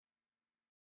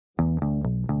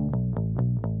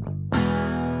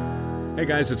Hey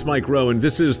guys, it's Mike Rowe, and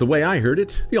this is The Way I Heard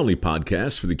It, the only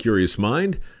podcast for the curious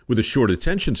mind with a short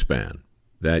attention span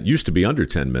that used to be under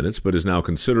 10 minutes, but is now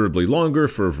considerably longer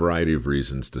for a variety of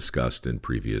reasons discussed in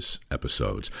previous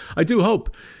episodes. I do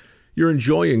hope you're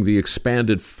enjoying the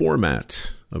expanded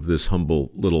format of this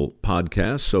humble little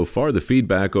podcast. So far, the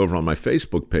feedback over on my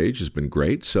Facebook page has been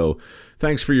great, so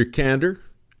thanks for your candor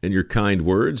and your kind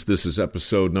words. This is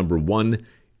episode number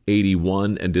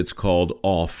 181, and it's called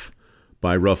Off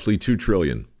by Roughly 2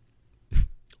 Trillion.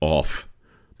 Off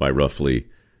by roughly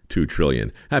 2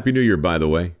 trillion. Happy New Year, by the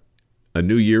way. A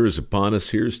new year is upon us.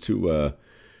 Here's to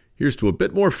a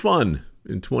bit more fun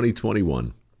in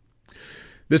 2021.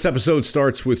 This episode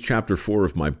starts with chapter 4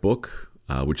 of my book,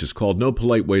 which is called No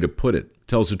Polite Way to Put It. It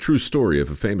tells a true story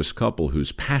of a famous couple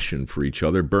whose passion for each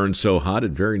other burned so hot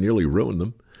it very nearly ruined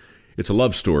them. It's a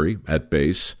love story, at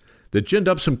base, that ginned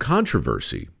up some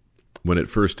controversy when it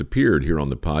first appeared here on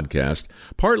the podcast,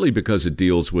 partly because it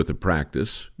deals with a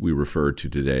practice we refer to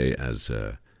today as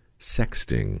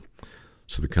sexting,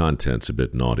 so the content's a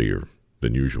bit naughtier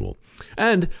than usual,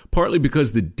 and partly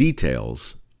because the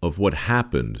details of what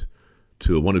happened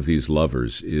to one of these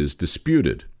lovers is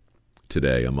disputed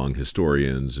today among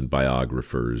historians and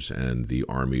biographers and the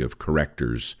army of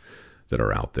correctors that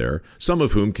are out there, some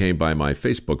of whom came by my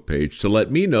Facebook page to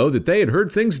let me know that they had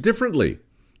heard things differently.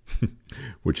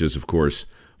 Which is, of course,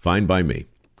 fine by me.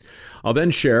 I'll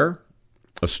then share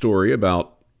a story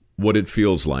about what it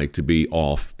feels like to be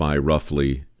off by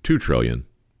roughly 2 trillion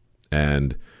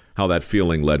and how that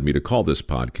feeling led me to call this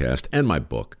podcast and my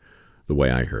book The Way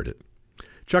I Heard It.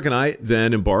 Chuck and I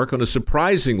then embark on a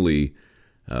surprisingly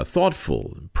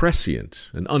thoughtful,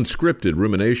 prescient, and unscripted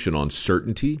rumination on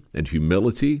certainty and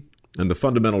humility and the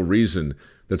fundamental reason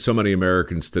that so many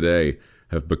Americans today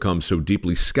have become so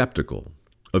deeply skeptical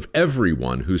of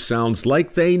everyone who sounds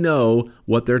like they know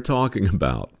what they're talking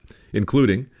about,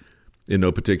 including, in no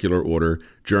particular order,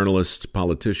 journalists,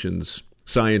 politicians,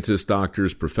 scientists,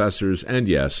 doctors, professors, and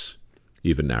yes,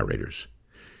 even narrators.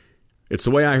 It's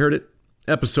The Way I Heard It,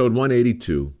 episode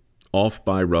 182, Off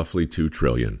by Roughly 2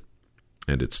 Trillion,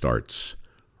 and it starts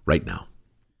right now.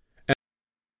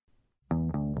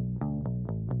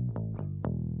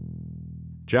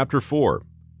 Chapter 4,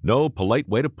 No Polite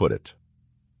Way to Put It.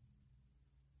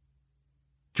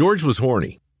 George was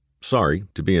horny. Sorry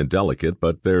to be indelicate,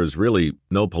 but there's really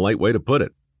no polite way to put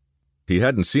it. He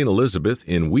hadn't seen Elizabeth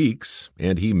in weeks,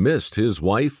 and he missed his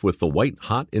wife with the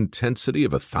white-hot intensity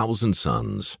of 1,000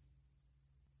 suns.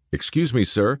 "Excuse me,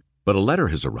 sir, but a letter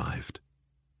has arrived."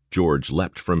 George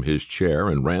leapt from his chair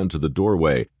and ran to the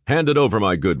doorway. "Hand it over,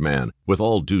 my good man, with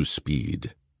all due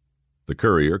speed." The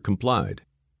courier complied.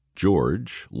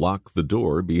 George locked the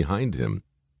door behind him.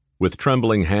 With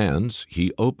trembling hands,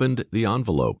 he opened the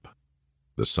envelope.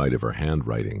 The sight of her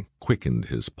handwriting quickened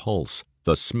his pulse.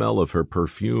 The smell of her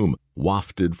perfume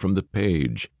wafted from the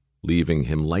page, leaving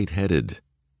him lightheaded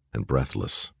and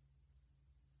breathless.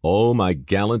 "Oh, my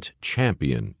gallant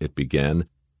champion," it began.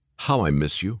 "How I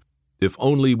miss you. If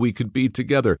only we could be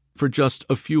together for just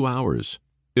a few hours.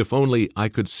 If only I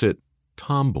could sit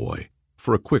tomboy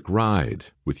for a quick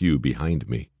ride with you behind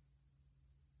me."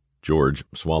 George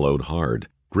swallowed hard,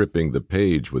 gripping the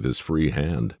page with his free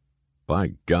hand.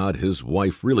 By God, his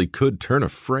wife really could turn a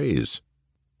phrase.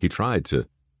 He tried to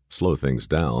slow things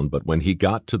down, but when he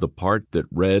got to the part that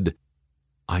read,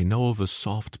 "I know of a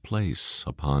soft place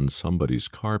upon somebody's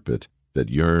carpet that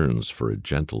yearns for a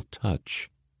gentle touch,"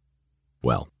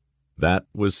 well, that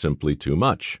was simply too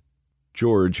much.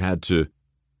 George had to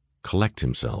collect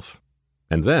himself,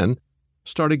 and then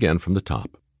start again from the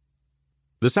top.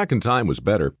 The second time was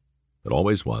better. It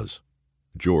always was.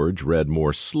 George read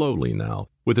more slowly now,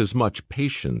 with as much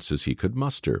patience as he could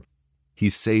muster. He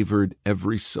savored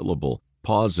every syllable,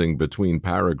 pausing between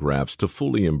paragraphs to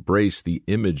fully embrace the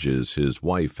images his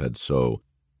wife had so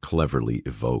cleverly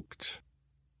evoked.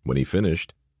 When he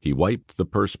finished, he wiped the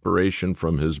perspiration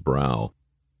from his brow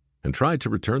and tried to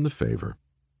return the favor.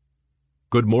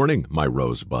 "Good morning, my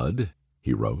rosebud,"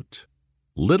 he wrote.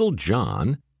 "Little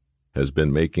John has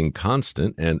been making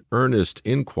constant and earnest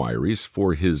inquiries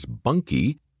for his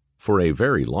bunkie for a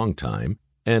very long time,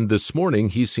 and this morning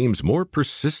he seems more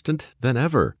persistent than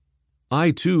ever.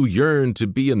 I, too, yearn to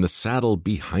be in the saddle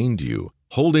behind you,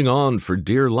 holding on for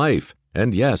dear life,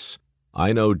 and yes,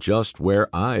 I know just where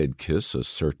I'd kiss a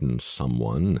certain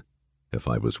someone if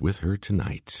I was with her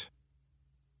tonight."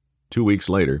 2 weeks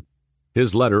later,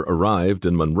 his letter arrived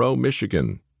in Monroe,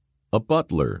 Michigan. A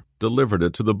butler delivered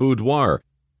it to the boudoir.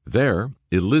 There,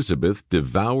 Elizabeth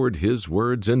devoured his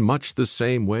words in much the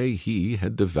same way he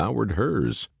had devoured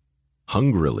hers.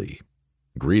 Hungrily,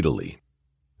 greedily,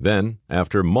 Then,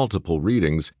 after multiple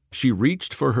readings, she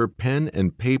reached for her pen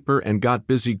and paper and got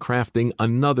busy crafting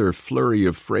another flurry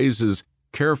of phrases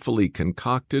carefully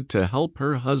concocted to help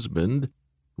her husband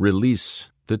release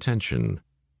the tension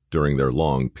during their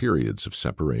long periods of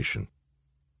separation.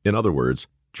 In other words,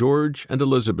 George and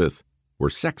Elizabeth were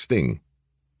sexting,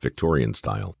 Victorian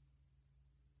style.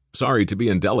 Sorry to be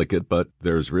indelicate, but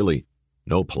there's really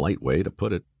no polite way to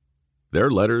put it. Their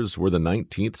letters were the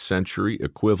 19th century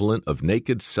equivalent of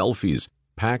naked selfies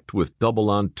packed with double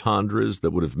entendres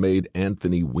that would have made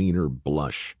Anthony Weiner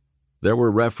blush. There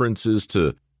were references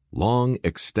to long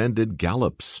extended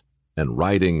gallops and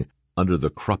riding under the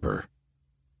crupper.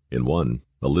 In one,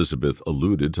 Elizabeth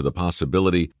alluded to the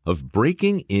possibility of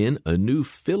breaking in a new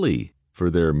filly for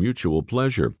their mutual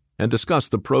pleasure and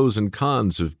discussed the pros and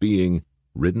cons of being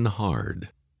ridden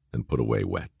hard and put away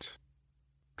wet.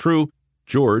 True,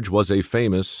 George was a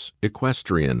famous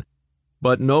equestrian,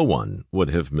 but no one would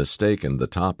have mistaken the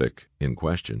topic in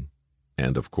question.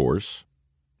 And of course,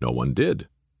 no one did,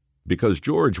 because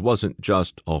George wasn't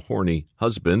just a horny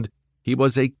husband, he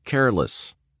was a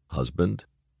careless husband.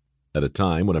 At a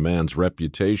time when a man's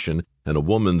reputation and a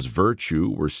woman's virtue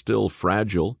were still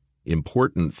fragile,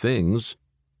 important things,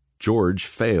 George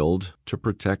failed to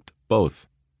protect both.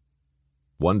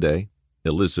 One day,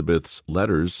 Elizabeth's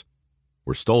letters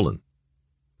were stolen.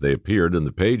 They appeared in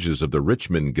the pages of the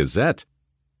Richmond Gazette.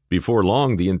 Before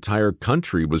long, the entire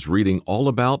country was reading all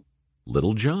about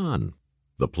Little John,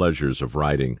 the pleasures of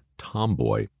riding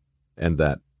tomboy, and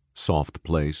that soft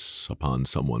place upon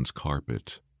someone's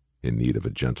carpet in need of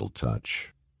a gentle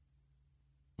touch.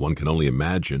 One can only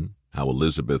imagine how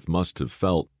Elizabeth must have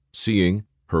felt seeing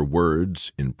her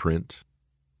words in print.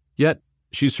 Yet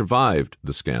she survived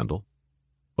the scandal.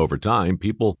 Over time,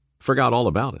 people forgot all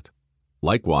about it.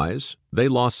 Likewise, they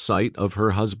lost sight of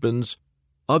her husband's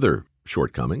other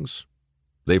shortcomings.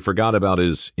 They forgot about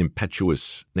his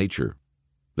impetuous nature.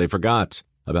 They forgot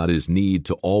about his need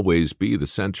to always be the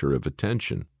center of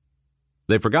attention.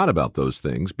 They forgot about those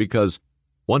things because,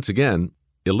 once again,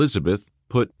 Elizabeth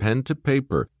put pen to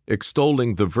paper,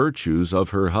 extolling the virtues of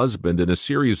her husband in a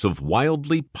series of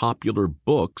wildly popular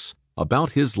books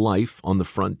about his life on the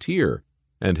frontier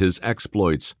and his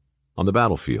exploits on the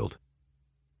battlefield.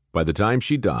 By the time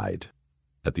she died,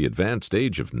 at the advanced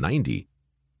age of 90,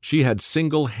 she had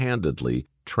single-handedly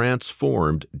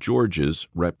transformed George's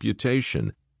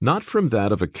reputation, not from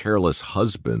that of a careless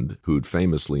husband who'd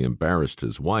famously embarrassed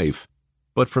his wife,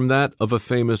 but from that of a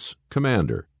famous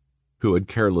commander who had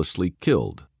carelessly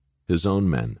killed his own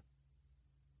men.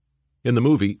 In the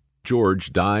movie,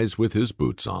 George dies with his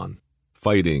boots on,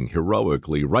 fighting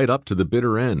heroically right up to the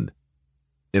bitter end.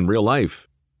 In real life,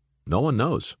 no one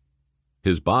knows.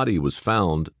 His body was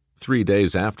found 3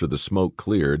 days after the smoke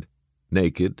cleared,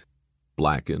 naked,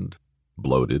 blackened,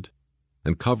 bloated,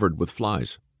 and covered with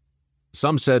flies.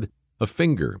 Some said a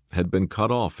finger had been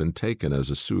cut off and taken as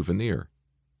a souvenir.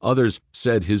 Others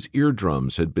said his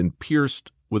eardrums had been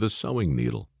pierced with a sewing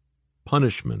needle,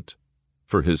 punishment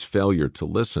for his failure to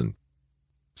listen.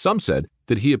 Some said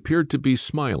that he appeared to be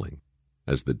smiling,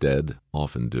 as the dead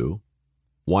often do,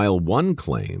 while one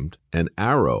claimed an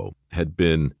arrow had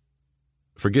been,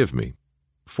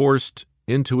 forced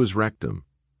into his rectum,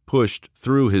 pushed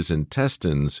through his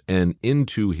intestines and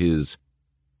into his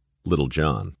Little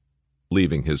John,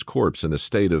 leaving his corpse in a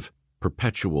state of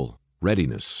perpetual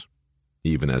readiness,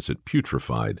 even as it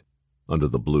putrefied under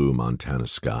the blue Montana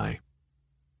sky.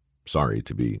 Sorry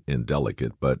to be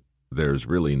indelicate, but there's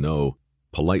really no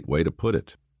polite way to put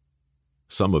it.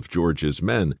 Some of George's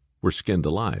men were skinned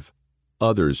alive.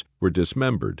 Others were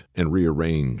dismembered and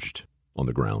rearranged on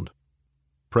the ground.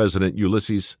 President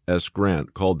Ulysses S.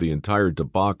 Grant called the entire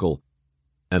debacle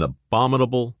an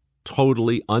abominable,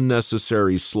 totally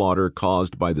unnecessary slaughter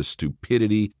caused by the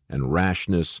stupidity and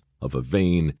rashness of a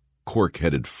vain,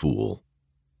 cork-headed fool.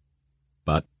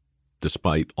 But,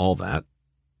 despite all that,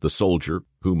 the soldier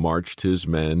who marched his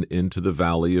men into the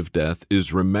valley of death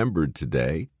is remembered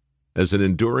today as an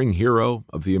enduring hero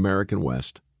of the American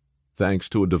West, thanks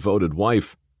to a devoted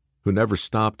wife who never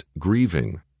stopped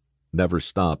grieving, never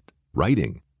stopped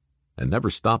writing, and never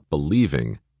stopped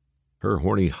believing her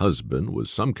horny husband was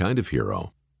some kind of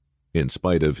hero, in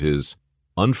spite of his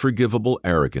unforgivable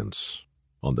arrogance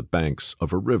on the banks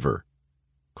of a river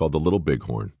called the Little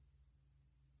Bighorn.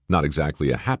 Not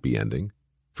exactly a happy ending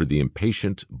for the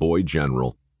impatient boy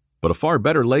general, but a far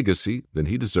better legacy than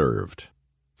he deserved,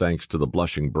 thanks to the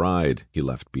blushing bride he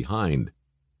left behind,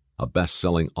 a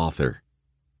best-selling author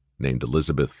named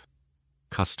Elizabeth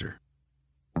Custer.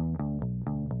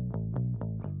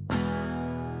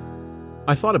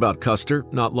 I thought about Custer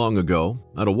not long ago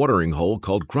at a watering hole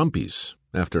called Grumpy's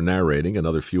after narrating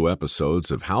another few episodes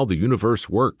of How the Universe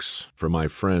Works for my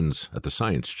friends at the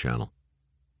Science Channel.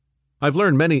 I've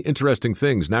learned many interesting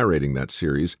things narrating that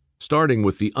series, starting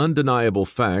with the undeniable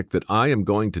fact that I am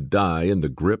going to die in the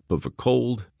grip of a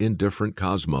cold, indifferent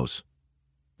cosmos.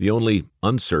 The only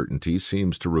uncertainty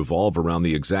seems to revolve around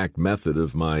the exact method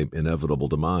of my inevitable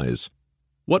demise.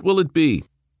 What will it be?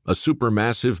 A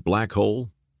supermassive black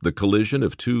hole? The collision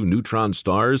of two neutron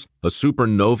stars? A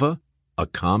supernova? A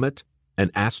comet?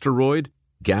 An asteroid?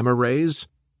 Gamma rays?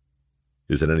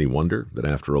 Is it any wonder that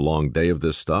after a long day of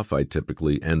this stuff, I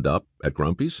typically end up at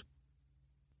Grumpy's?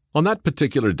 On that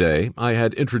particular day, I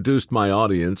had introduced my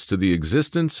audience to the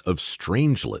existence of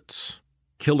strangelets,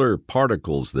 killer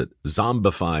particles that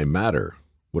zombify matter,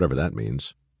 whatever that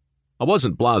means. I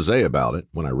wasn't blasé about it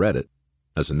when I read it.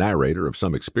 As a narrator of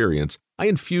some experience, I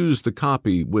infused the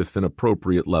copy with an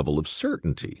appropriate level of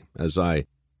certainty, as I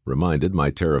reminded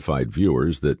my terrified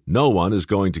viewers that no one is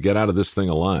going to get out of this thing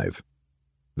alive.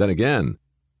 Then again,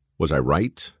 was I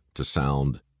right to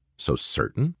sound so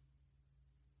certain?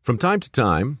 From time to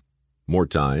time, more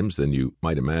times than you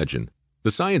might imagine,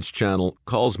 the Science Channel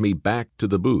calls me back to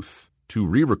the booth to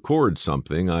re-record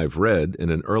something I've read in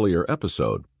an earlier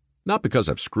episode, not because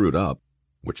I've screwed up,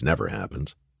 which never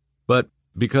happens, but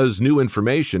because new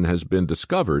information has been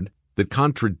discovered that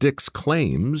contradicts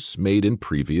claims made in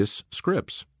previous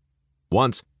scripts.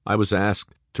 Once, I was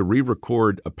asked to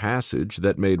re-record a passage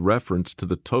that made reference to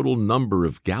the total number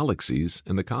of galaxies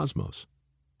in the cosmos.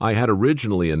 I had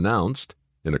originally announced,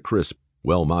 in a crisp,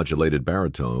 well-modulated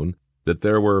baritone, that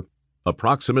there were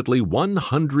approximately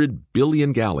 100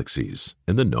 billion galaxies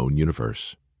in the known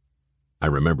universe. I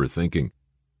remember thinking,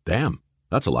 damn,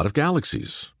 that's a lot of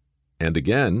galaxies. And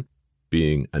again,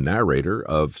 being a narrator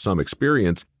of some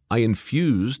experience, I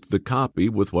infused the copy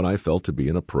with what I felt to be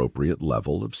an appropriate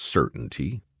level of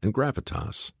certainty and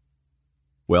gravitas.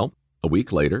 Well, a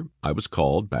week later, I was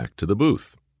called back to the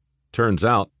booth. Turns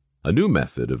out, a new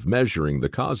method of measuring the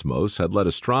cosmos had led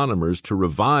astronomers to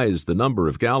revise the number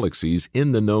of galaxies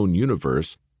in the known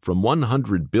universe from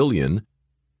 100 billion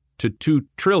to 2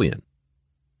 trillion.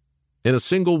 In a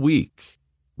single week,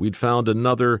 we'd found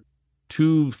another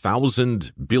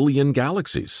 2,000 billion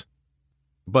galaxies.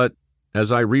 But as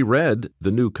I reread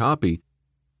the new copy,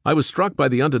 I was struck by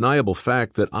the undeniable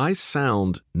fact that I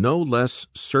sound no less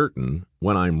certain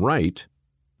when I'm right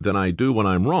than I do when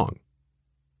I'm wrong.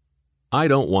 I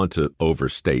don't want to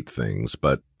overstate things,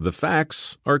 but the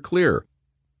facts are clear.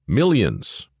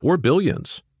 Millions or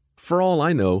billions, for all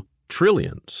I know,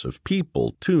 trillions of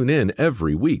people tune in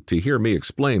every week to hear me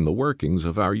explain the workings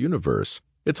of our universe.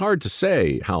 It's hard to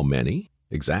say how many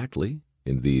exactly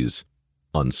in these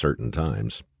uncertain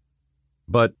times.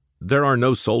 But there are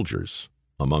no soldiers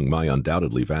among my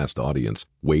undoubtedly vast audience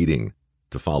waiting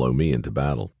to follow me into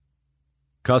battle.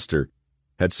 Custer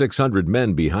had 600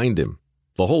 men behind him,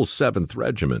 the whole 7th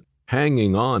Regiment,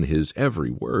 hanging on his every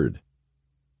word.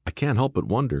 I can't help but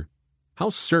wonder,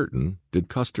 how certain did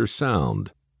Custer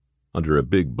sound under a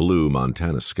big blue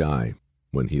Montana sky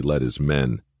when he led his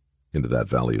men into that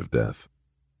valley of death?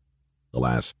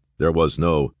 Alas, there was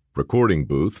no recording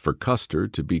booth for Custer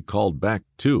to be called back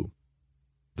to.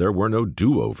 There were no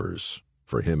do-overs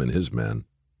for him and his men,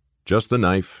 just the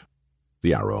knife,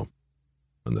 the arrow,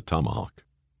 and the tomahawk.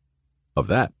 Of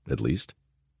that, at least,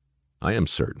 I am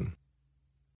certain.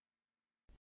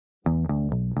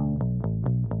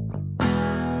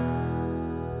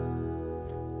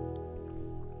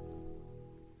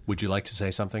 Would you like to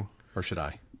say something, or should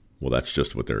I? Well, that's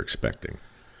just what they're expecting.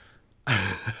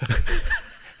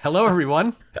 Hello,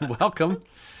 everyone, and welcome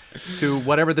to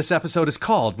whatever this episode is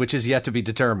called, which is yet to be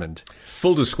determined.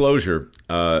 Full disclosure,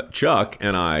 Chuck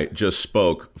and I just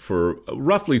spoke for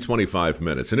roughly 25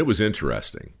 minutes, and it was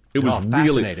interesting. It was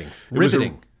fascinating.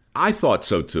 Riveting. I thought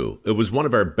so, too. It was one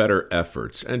of our better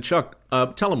efforts. And Chuck,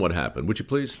 tell them what happened, would you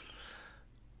please?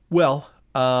 Well,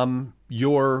 you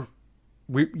were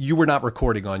not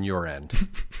recording on your end.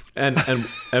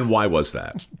 and why was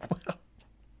that?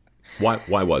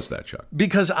 Why was that, Chuck?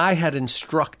 Because I had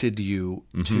instructed you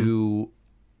to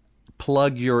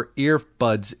plug your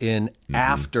earbuds in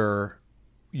after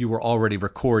you were already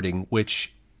recording,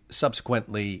 which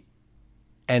subsequently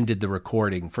ended the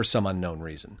recording for some unknown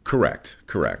reason.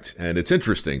 Correct. And it's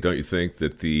interesting, don't you think,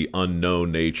 that the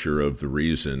unknown nature of the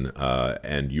reason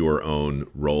and your own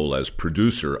role as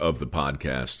producer of the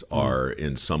podcast are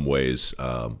in some ways,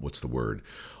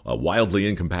 wildly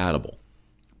incompatible.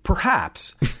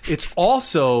 Perhaps. It's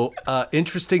also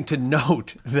interesting to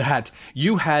note that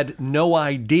you had no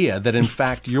idea that, in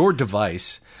fact, your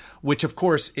device which of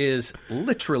course is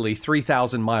literally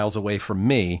 3,000 miles away from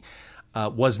me,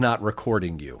 was not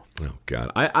recording you. Oh,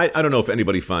 God. I don't know if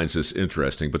anybody finds this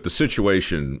interesting, but the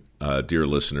situation, dear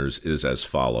listeners, is as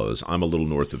follows. I'm a little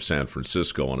north of San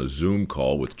Francisco on a Zoom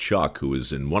call with Chuck, who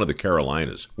is in one of the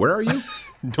Carolinas. Where are you?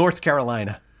 North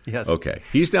Carolina. Yes. Okay.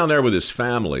 He's down there with his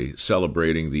family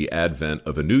celebrating the advent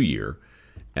of a new year,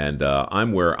 and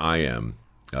I'm where I am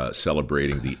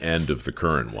celebrating the end of the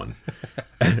current one.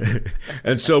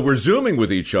 And so we're Zooming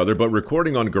with each other, but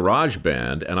recording on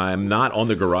GarageBand, and I am not on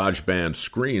the GarageBand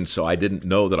screen, so I didn't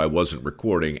know that I wasn't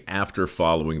recording after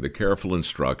following the careful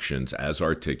instructions as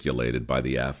articulated by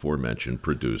the aforementioned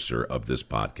producer of this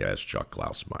podcast, Chuck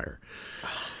Klausmeyer.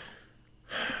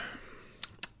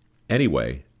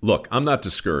 Anyway, look, I'm not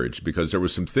discouraged because there were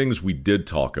some things we did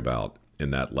talk about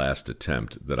in that last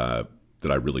attempt that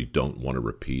I really don't want to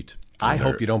repeat. I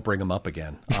hope you don't bring them up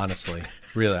again, honestly.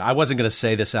 Really. I wasn't going to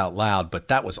say this out loud, but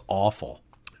that was awful.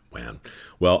 Man.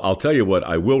 Well, I'll tell you what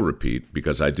I will repeat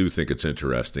because I do think it's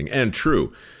interesting and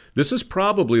true. This is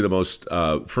probably the most,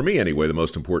 for me anyway, the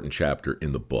most important chapter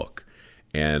in the book.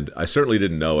 And I certainly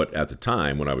didn't know it at the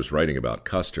time when I was writing about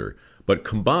Custer, but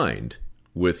combined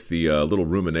with the little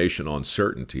rumination on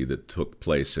certainty that took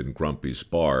place in Grumpy's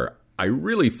bar, I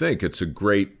really think it's a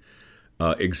great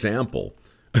example.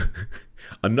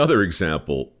 Another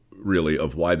example, really,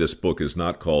 of why this book is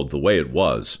not called The Way It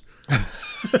Was.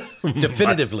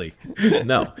 Definitively.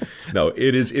 No,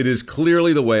 it is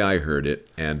clearly the way I heard it.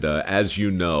 And as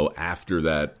you know, after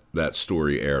that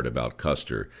story aired about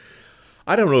Custer,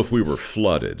 I don't know if we were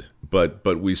flooded,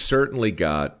 but we certainly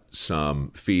got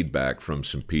some feedback from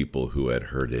some people who had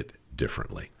heard it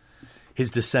differently. His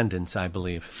descendants, I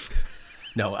believe.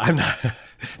 No, I'm not.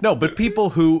 No, but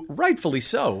people who, rightfully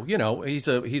so, you know, he's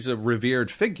a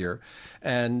revered figure,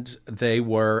 and they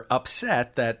were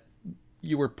upset that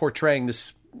you were portraying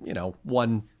this, you know,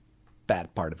 one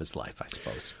bad part of his life, I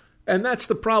suppose. And that's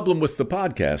the problem with the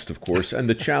podcast, of course, and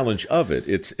the challenge of it.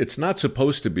 It's not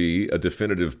supposed to be a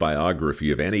definitive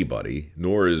biography of anybody,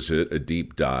 nor is it a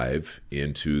deep dive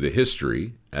into the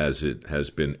history as it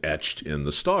has been etched in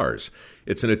the stars.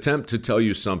 It's an attempt to tell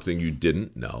you something you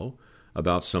didn't know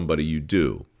about somebody you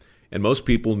do. And most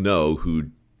people know who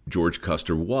George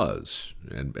Custer was,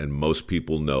 and most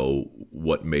people know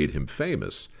what made him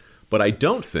famous. But I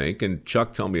don't think, and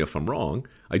Chuck, tell me if I'm wrong,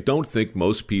 I don't think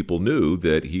most people knew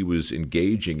that he was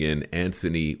engaging in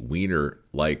Anthony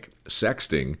Weiner-like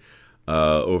sexting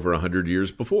over 100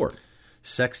 years before.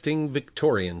 Sexting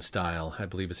Victorian style, I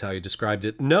believe is how you described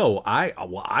it. No,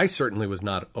 I certainly was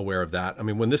not aware of that. I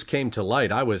mean, when this came to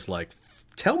light, I was like,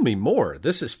 tell me more.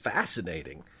 This is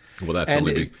fascinating. Well, that's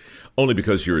only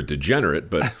because you're a degenerate,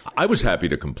 but I was happy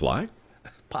to comply.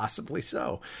 Possibly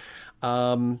so.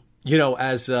 You know,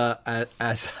 as the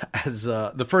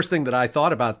first thing that I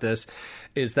thought about this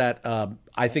is that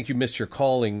I think you missed your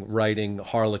calling writing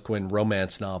Harlequin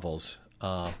romance novels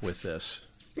with this,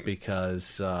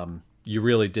 because you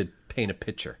really did paint a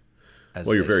picture.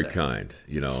 Well, you're very kind.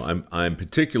 You know, I'm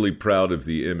particularly proud of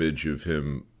the image of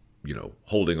him, you know,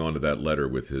 holding onto that letter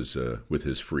with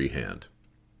his free hand.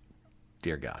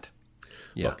 Dear God.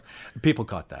 Yeah. Look, people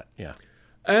caught that. Yeah.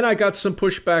 And I got some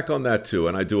pushback on that, too,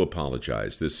 and I do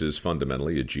apologize. This is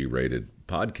fundamentally a G-rated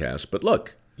podcast. But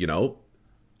look, you know,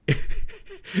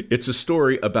 it's a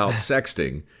story about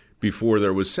sexting before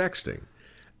there was sexting.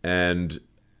 And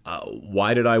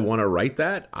why did I want to write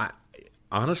that?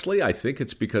 Honestly, I think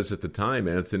it's because at the time,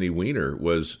 Anthony Weiner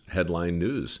was headline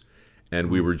news. And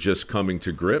we were just coming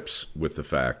to grips with the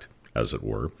fact, as it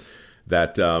were,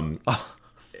 that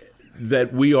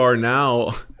that we are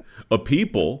now a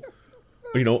people,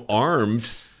 you know, armed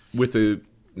with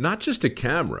not just a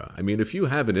camera. I mean, if you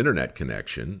have an internet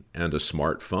connection and a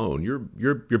smartphone,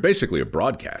 you're basically a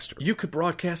broadcaster. You could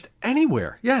broadcast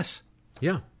anywhere. Yes.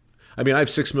 Yeah. I mean, I have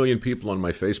 6 million people on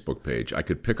my Facebook page. I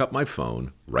could pick up my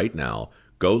phone right now,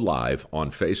 go live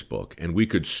on Facebook, and we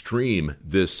could stream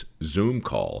this Zoom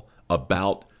call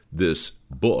about this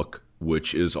book,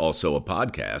 which is also a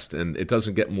podcast, and it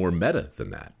doesn't get more meta than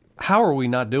that. How are we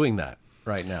not doing that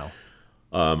right now?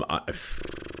 All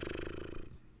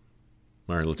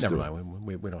right, let's Never do mind.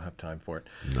 it. We don't have time for it.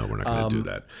 No, we're not going to do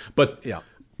that. But yeah.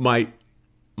 My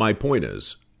point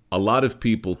is, a lot of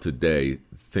people today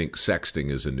think sexting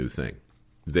is a new thing.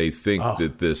 They think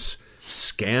that this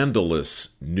scandalous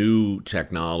new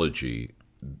technology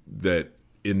that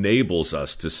enables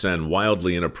us to send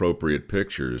wildly inappropriate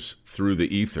pictures through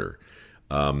the ether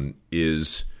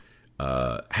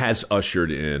has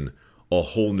ushered in a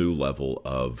whole new level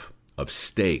of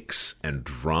stakes and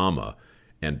drama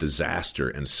and disaster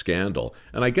and scandal.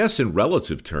 And I guess in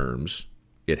relative terms,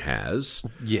 it has.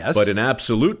 Yes. But in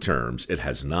absolute terms, it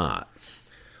has not.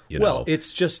 Well,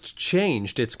 it's just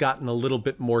changed. It's gotten a little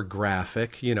bit more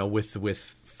graphic,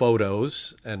 with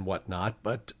photos and whatnot.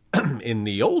 But in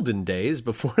the olden days,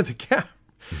 before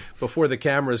the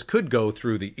cameras could go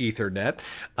through the Ethernet,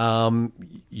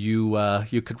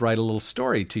 you could write a little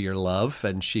story to your love,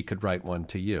 and she could write one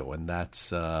to you, and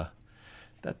that's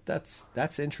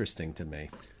interesting to me.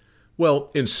 Well,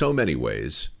 in so many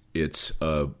ways, it's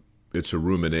a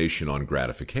rumination on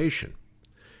gratification.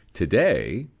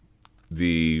 Today,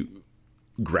 the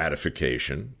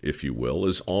gratification, if you will,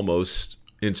 is almost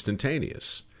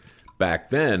instantaneous.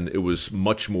 Back then, it was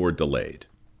much more delayed.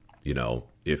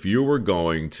 If you were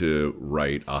going to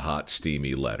write a hot,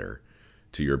 steamy letter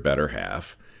to your better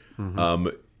half,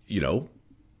 you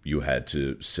had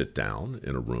to sit down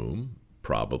in a room.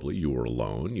 Probably you were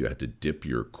alone. You had to dip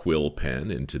your quill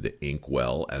pen into the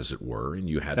inkwell, as it were, and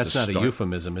you had That's to not a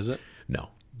euphemism, is it?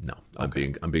 No.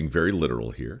 Okay. I'm being very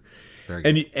literal here. Very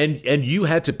good. And you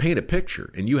had to paint a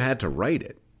picture, and you had to write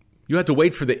it. You had to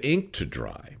wait for the ink to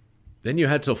dry. Then you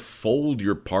had to fold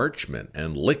your parchment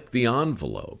and lick the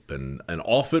envelope, and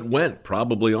off it went,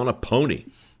 probably on a pony.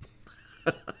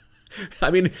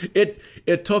 I mean,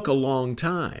 it took a long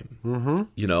time,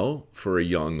 for a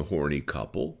young, horny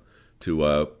couple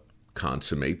to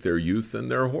consummate their youth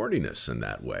and their horniness in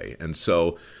that way. And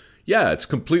so, yeah, it's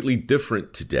completely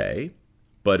different today,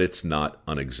 but it's not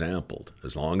unexampled.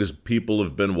 As long as people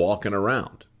have been walking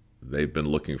around, they've been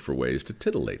looking for ways to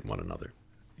titillate one another.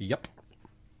 Yep.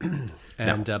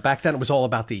 And back then it was all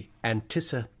about the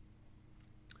anticipation.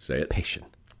 Say it.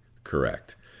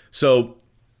 Correct. So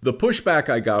the pushback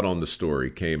I got on the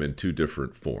story came in two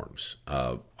different forms.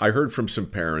 I heard from some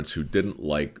parents who didn't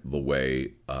like the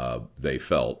way they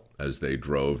felt as they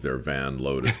drove their van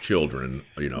load of children,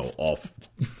 off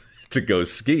to go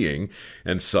skiing,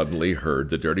 and suddenly heard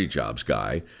the Dirty Jobs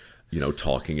guy,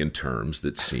 talking in terms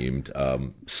that seemed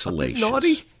salacious.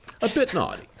 A bit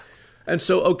naughty. And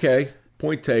so, okay,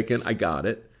 point taken, I got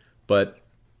it. But,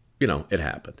 it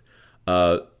happened.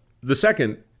 The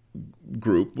second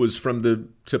group was from the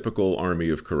typical army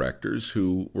of correctors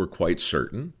who were quite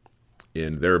certain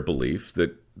in their belief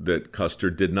that Custer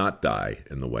did not die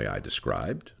in the way I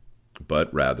described,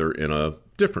 but rather in a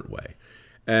different way.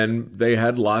 And they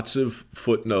had lots of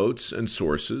footnotes and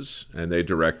sources, and they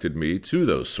directed me to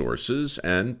those sources,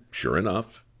 and sure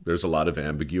enough, there's a lot of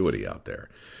ambiguity out there.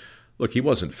 Look, he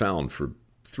wasn't found for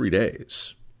 3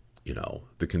 days.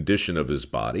 The condition of his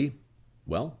body,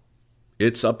 well,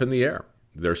 it's up in the air.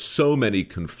 There's so many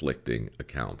conflicting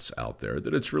accounts out there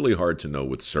that it's really hard to know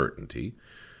with certainty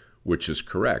which is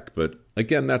correct. But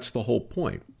again, that's the whole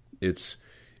point. It's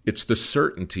the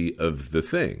certainty of the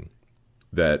thing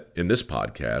that in this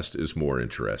podcast is more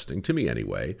interesting, to me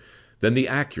anyway, than the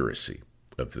accuracy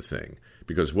of the thing.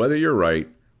 Because whether you're right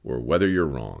or whether you're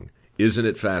wrong, isn't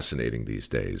it fascinating these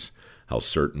days how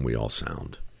certain we all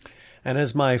sound? And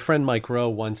as my friend Mike Rowe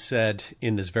once said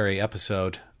in this very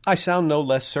episode, I sound no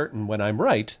less certain when I'm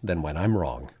right than when I'm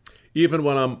wrong. Even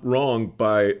when I'm wrong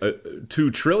by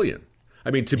 2 trillion.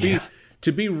 I mean, to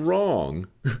be wrong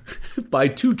by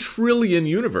 2 trillion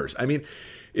universe. I mean,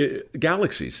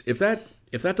 galaxies. If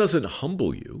that doesn't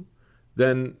humble you,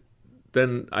 then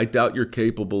I doubt you're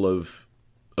capable of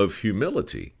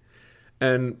humility.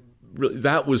 And really,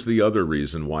 that was the other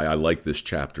reason why I like this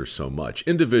chapter so much.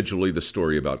 Individually, the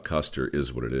story about Custer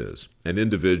is what it is. And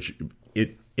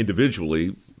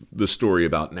individually, the story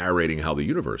about narrating how the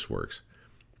universe works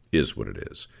is what it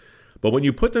is. But when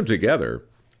you put them together,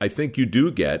 I think you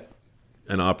do get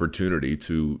an opportunity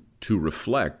to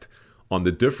reflect on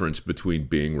the difference between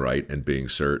being right and being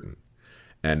certain.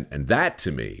 And that,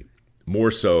 to me,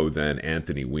 more so than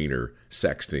Anthony Weiner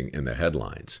sexting in the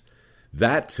headlines,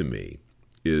 that, to me,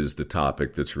 is the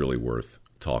topic that's really worth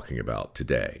talking about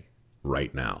today,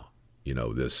 right now.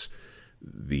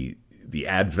 The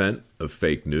advent of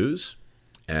fake news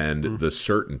and the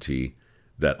certainty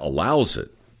that allows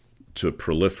it to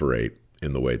proliferate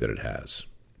in the way that it has.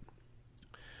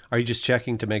 Are you just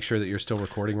checking to make sure that you're still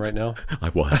recording right now? I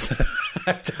was.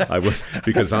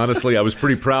 Because honestly, I was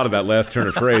pretty proud of that last turn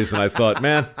of phrase, and I thought,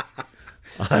 man,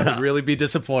 it would really be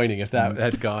disappointing if that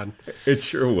had gone. It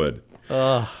sure would.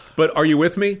 But are you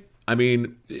with me? I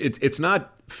mean, it's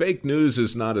not, fake news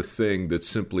is not a thing that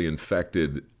simply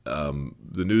infected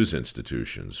the news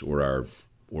institutions or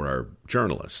our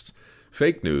journalists.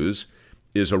 Fake news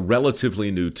is a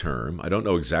relatively new term. I don't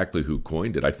know exactly who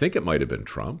coined it. I think it might have been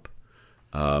Trump,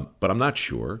 but I'm not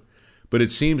sure. But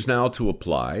it seems now to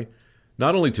apply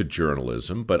not only to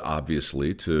journalism, but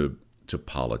obviously to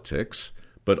politics,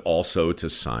 but also to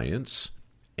science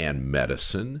and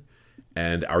medicine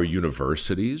and our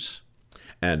universities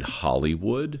and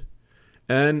Hollywood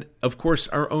and, of course,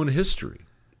 our own history.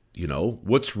 You know,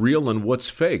 what's real and what's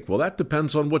fake? Well, that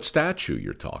depends on what statue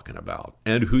you're talking about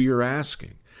and who you're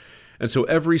asking. And so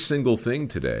every single thing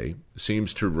today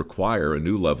seems to require a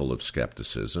new level of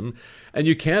skepticism, and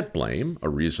you can't blame a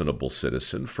reasonable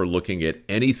citizen for looking at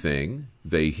anything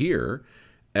they hear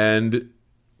and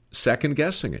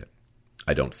second-guessing it.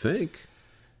 I don't think.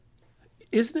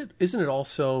 Isn't it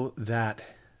also that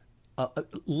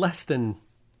less than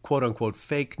quote-unquote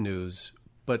fake news,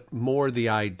 but more the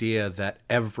idea that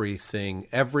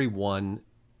everyone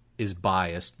is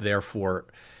biased, therefore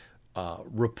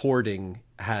reporting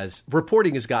has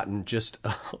gotten just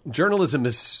journalism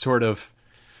is sort of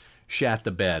shat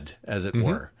the bed, as it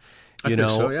were. I think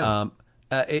so, yeah.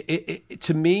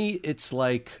 To me, it's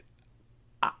like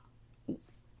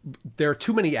there are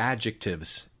too many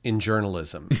adjectives in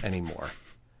journalism anymore.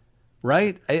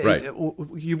 Right? Right.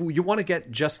 You want to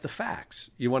get just the facts.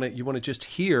 You want to just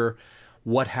hear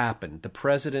what happened. The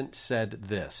president said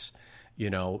this. You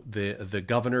know, the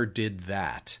governor did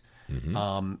that.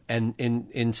 And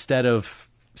instead of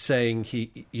saying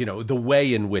the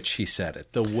way in which he said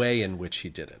it, the way in which he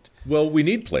did it. Well, we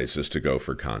need places to go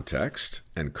for context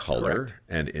and color Correct.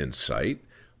 and insight.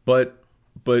 But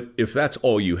if that's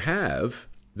all you have,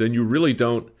 then you really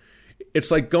don't. It's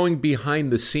like going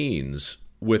behind the scenes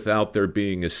without there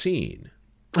being a scene.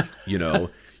 You know,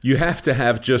 you have to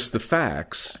have just the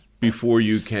facts before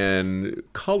you can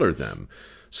color them.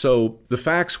 So the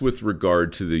facts with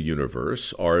regard to the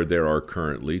universe are there are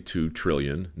currently 2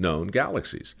 trillion known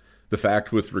galaxies. The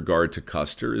fact with regard to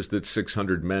Custer is that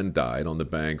 600 men died on the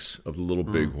banks of the Little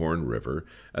Bighorn River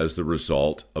as the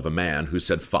result of a man who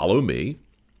said, "Follow me,"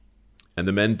 and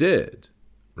the men did,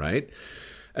 right?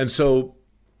 And so,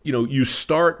 you know, you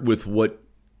start with what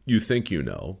you think you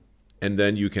know, and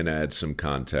then you can add some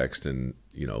context and,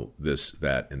 you know, this,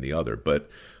 that, and the other. But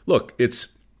look, it's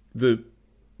the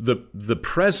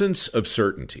presence of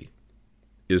certainty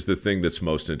is the thing that's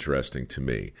most interesting to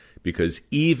me, because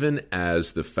even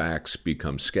as the facts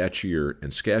become sketchier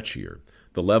and sketchier,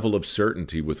 the level of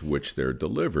certainty with which they're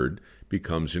delivered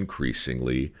becomes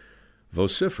increasingly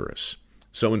vociferous.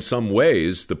 So in some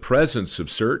ways, the presence of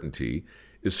certainty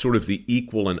is sort of the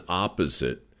equal and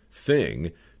opposite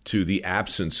thing to the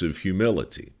absence of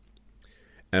humility.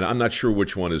 And I'm not sure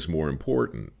which one is more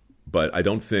important, but I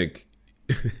don't think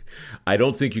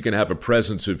you can have a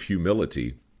presence of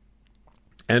humility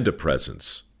and a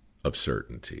presence of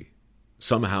certainty.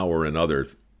 Somehow or another,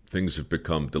 things have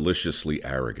become deliciously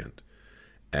arrogant,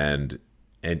 and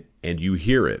you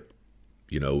hear it.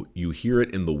 You know, you hear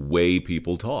it in the way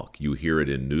people talk. You hear it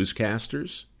in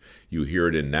newscasters. You hear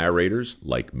it in narrators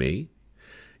like me.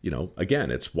 You know,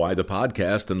 again, it's why the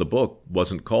podcast and the book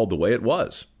wasn't called the way it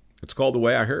was. It's called the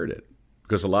way I heard it,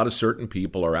 because a lot of certain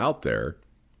people are out there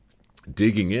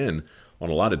digging in on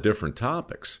a lot of different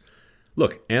topics.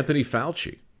 Look, Anthony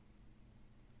Fauci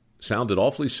sounded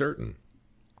awfully certain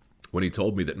when he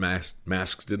told me that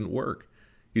masks didn't work.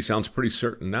 He sounds pretty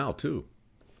certain now, too.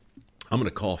 I'm going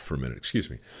to cough for a minute. Excuse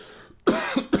me.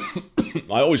 I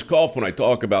always cough when I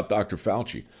talk about Dr.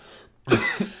 Fauci.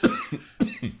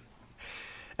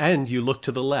 And you look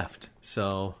to the left,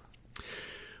 so.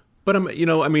 But am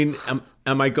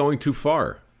I going too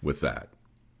far with that?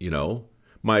 You know,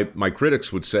 my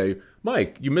critics would say,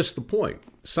 Mike, you missed the point.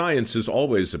 Science is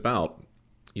always about,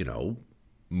 you know,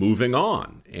 moving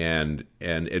on and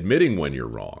admitting when you're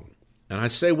wrong. And I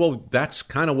say, well, that's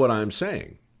kind of what I'm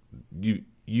saying.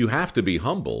 You have to be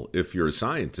humble if you're a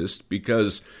scientist,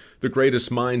 because the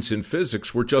greatest minds in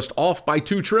physics were just off by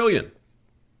 2 trillion.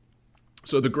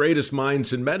 So the greatest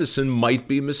minds in medicine might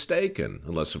be mistaken,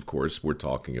 unless, of course, we're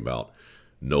talking about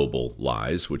noble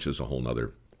lies, which is a whole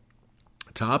other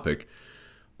topic.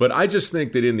 But I just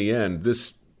think that in the end,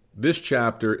 this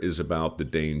chapter is about the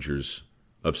dangers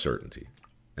of certainty.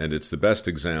 And it's the best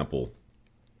example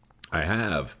I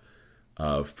have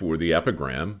for the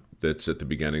epigram that's at the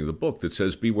beginning of the book that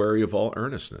says, "Be wary of all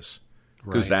earnestness."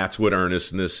 Because that's what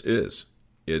earnestness is.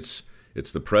 It's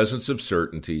the presence of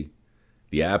certainty,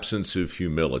 the absence of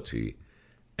humility,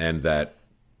 and that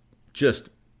just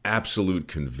absolute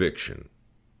conviction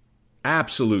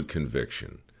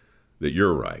that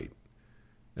you're right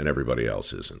and everybody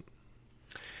else isn't.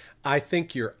 I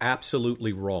think you're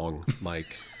absolutely wrong,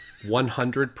 Mike.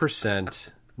 100%,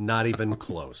 not even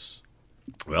close.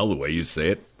 Well, the way you say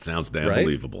it sounds damn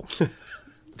believable.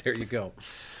 There you go.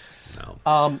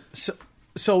 No.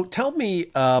 So tell me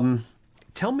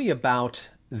about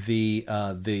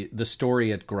the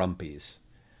story at Grumpy's,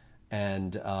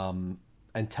 and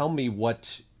tell me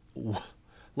what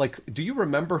Like, do you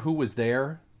remember who was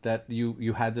there that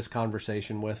you had this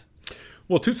conversation with?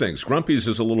 Well, two things. Grumpy's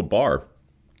is a little bar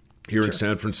here in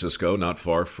San Francisco, not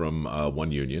far from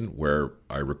One Union, where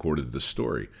I recorded this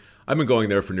story. I've been going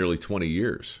there for nearly 20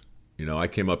 years. You know, I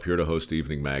came up here to host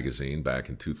Evening Magazine back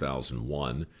in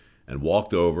 2001 and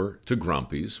walked over to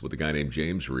Grumpy's with a guy named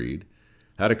James Reed,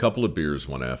 had a couple of beers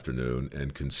one afternoon,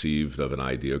 and conceived of an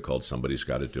idea called Somebody's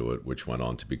Got to Do It, which went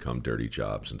on to become Dirty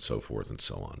Jobs and so forth and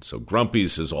so on. So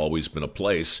Grumpy's has always been a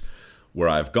place where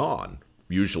I've gone,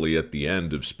 usually at the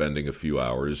end of spending a few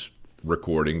hours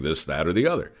recording this, that, or the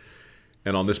other.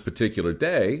 And on this particular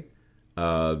day,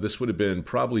 this would have been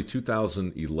probably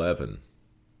 2011,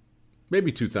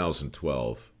 maybe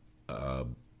 2012,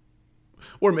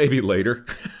 or maybe later.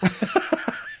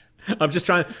 I'm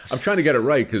trying to get it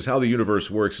right, because how the universe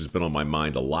works has been on my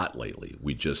mind a lot lately.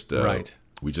 We just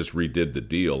redid the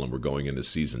deal, and we're going into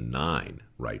season 9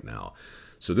 right now.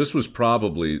 So this was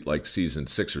probably like season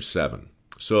 6 or 7.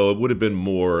 So it would have been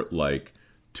more like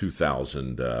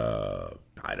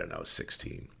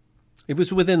 2016. It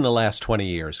was within the last 20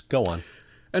 years. Go on.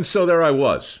 And so there I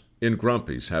was in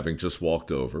Grumpy's, having just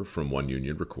walked over from One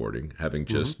Union recording, having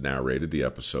just narrated the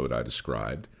episode I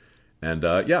described. And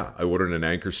I ordered an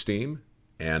Anchor Steam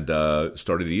and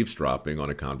started eavesdropping on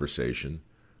a conversation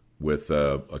with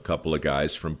a couple of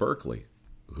guys from Berkeley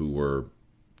who were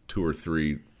 2 or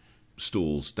 3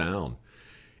 stools down.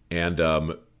 And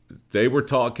they were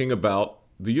talking about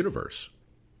the universe.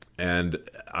 And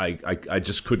I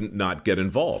just couldn't not get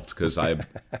involved, because I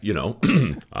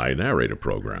narrate a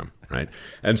program, right?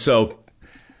 And so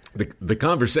the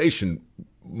conversation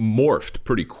morphed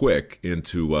pretty quick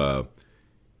into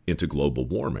global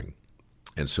warming.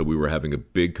 And so we were having a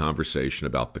big conversation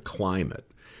about the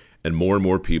climate, and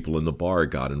more people in the bar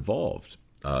got involved,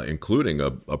 including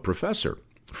a professor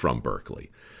from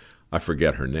Berkeley. I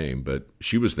forget her name, but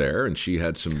she was there, and she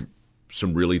had some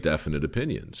really definite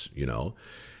opinions, you know.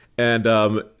 And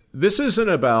this isn't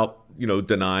about,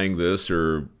 denying this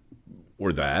or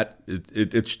that.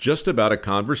 It's just about a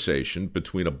conversation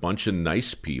between a bunch of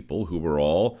nice people who were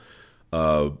all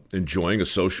enjoying a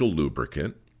social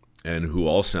lubricant, and who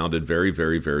all sounded very,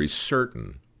 very, very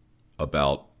certain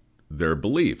about their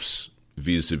beliefs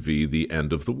vis-a-vis the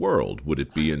end of the world. Would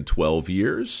it be in 12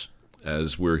 years,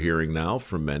 as we're hearing now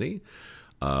from many?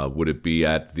 Would it be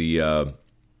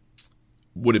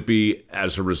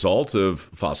as a result of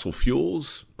fossil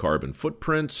fuels, carbon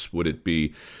footprints? Would it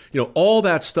be, all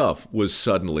that stuff was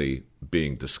suddenly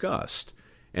being discussed.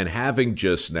 And having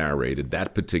just narrated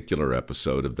that particular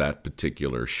episode of that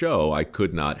particular show, I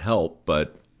could not help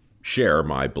but share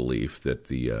my belief that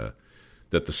the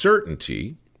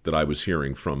certainty that I was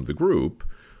hearing from the group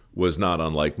was not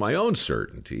unlike my own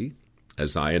certainty,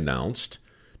 as I announced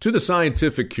to the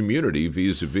scientific community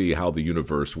vis-a-vis how the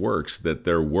universe works, that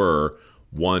there were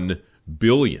 1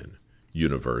 billion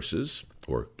universes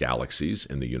or galaxies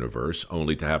in the universe,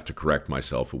 only to have to correct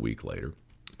myself a week later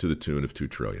to the tune of 2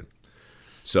 trillion.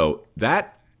 So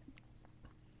that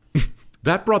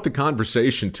brought the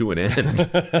conversation to an end.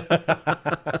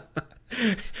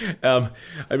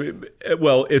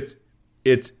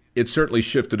 It certainly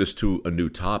shifted us to a new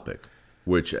topic,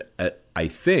 which I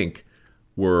think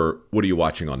were, what are you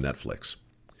watching on Netflix?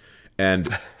 And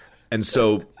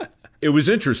so it was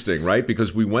interesting, right?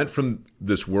 Because we went from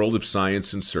this world of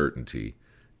science and certainty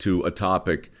to a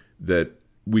topic that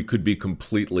we could be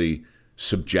completely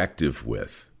subjective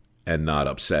with and not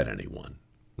upset anyone,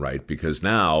 right? Because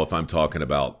now if I'm talking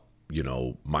about,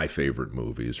 my favorite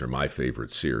movies or my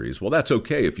favorite series, well, that's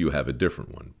okay if you have a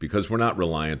different one, because we're not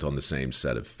reliant on the same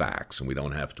set of facts, and we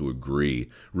don't have to agree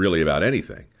really about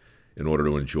anything in order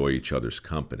to enjoy each other's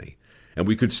company. And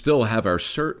we could still have our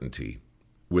certainty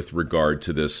with regard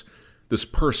to this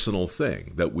personal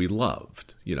thing that we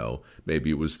loved. Maybe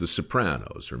it was The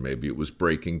Sopranos, or maybe it was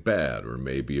Breaking Bad, or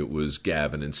maybe it was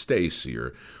Gavin and Stacey,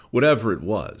 or whatever it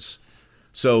was.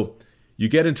 So you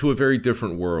get into a very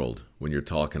different world when you're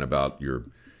talking about your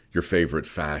favorite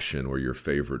fashion or your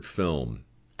favorite film,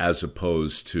 as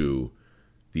opposed to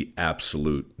the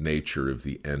absolute nature of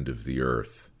the end of the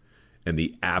earth and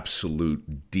the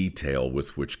absolute detail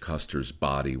with which Custer's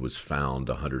body was found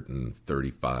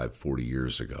 135, 40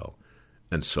 years ago,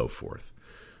 and so forth.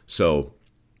 So,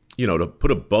 to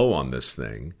put a bow on this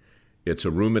thing, it's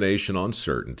a rumination on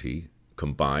certainty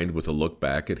combined with a look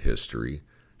back at history,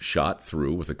 shot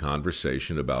through with a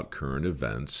conversation about current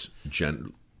events,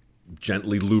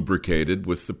 gently lubricated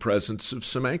with the presence of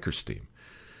some Anchor Steam.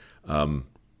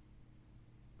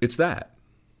 It's that.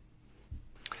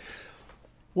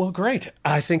 Well, great.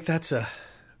 I think that's a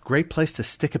great place to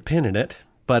stick a pin in it.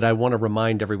 But I want to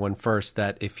remind everyone first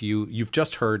that if you've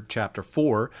just heard chapter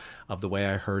 4 of The Way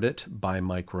I Heard It by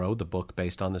Mike Rowe, the book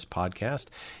based on this podcast.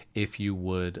 If you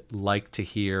would like to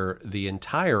hear the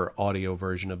entire audio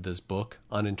version of this book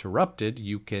uninterrupted,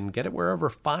 you can get it wherever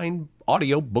fine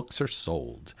audio books are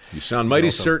sold. You sound mighty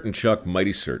certain, Chuck,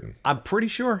 mighty certain. I'm pretty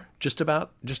sure just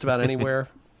about anywhere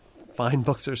fine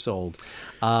books are sold.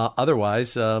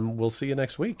 Otherwise, we'll see you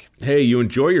next week. Hey, you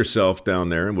enjoy yourself down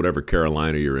there in whatever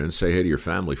Carolina you're in. Say hey to your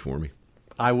family for me.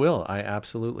 I will. I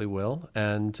absolutely will.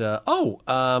 And,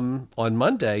 on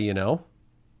Monday, let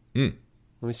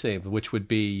me see, which would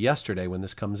be yesterday when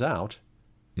this comes out.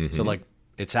 Mm-hmm. So,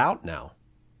 it's out now.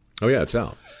 Oh, yeah, it's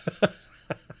out.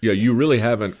 Yeah, you really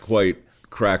haven't quite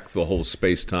cracked the whole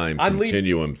space-time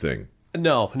continuum thing.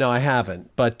 No, I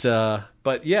haven't. But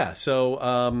yeah,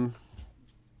 so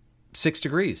 6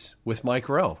 Degrees with Mike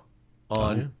Rowe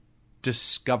on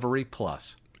Discovery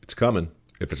Plus. It's coming.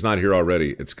 If it's not here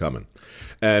already, it's coming.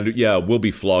 And yeah, we'll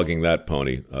be flogging that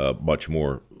pony much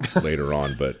more later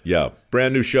on. But yeah,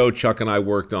 brand new show Chuck and I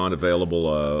worked on, available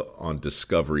on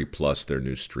Discovery Plus, their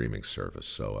new streaming service.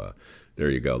 So there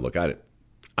you go. Look, I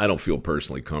don't feel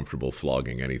personally comfortable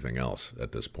flogging anything else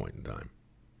at this point in time.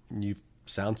 You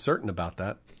sound certain about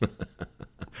that.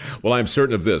 Well, I'm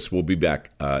certain of this. We'll be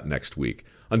back next week.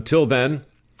 Until then,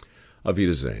 Auf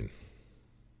Wiedersehen.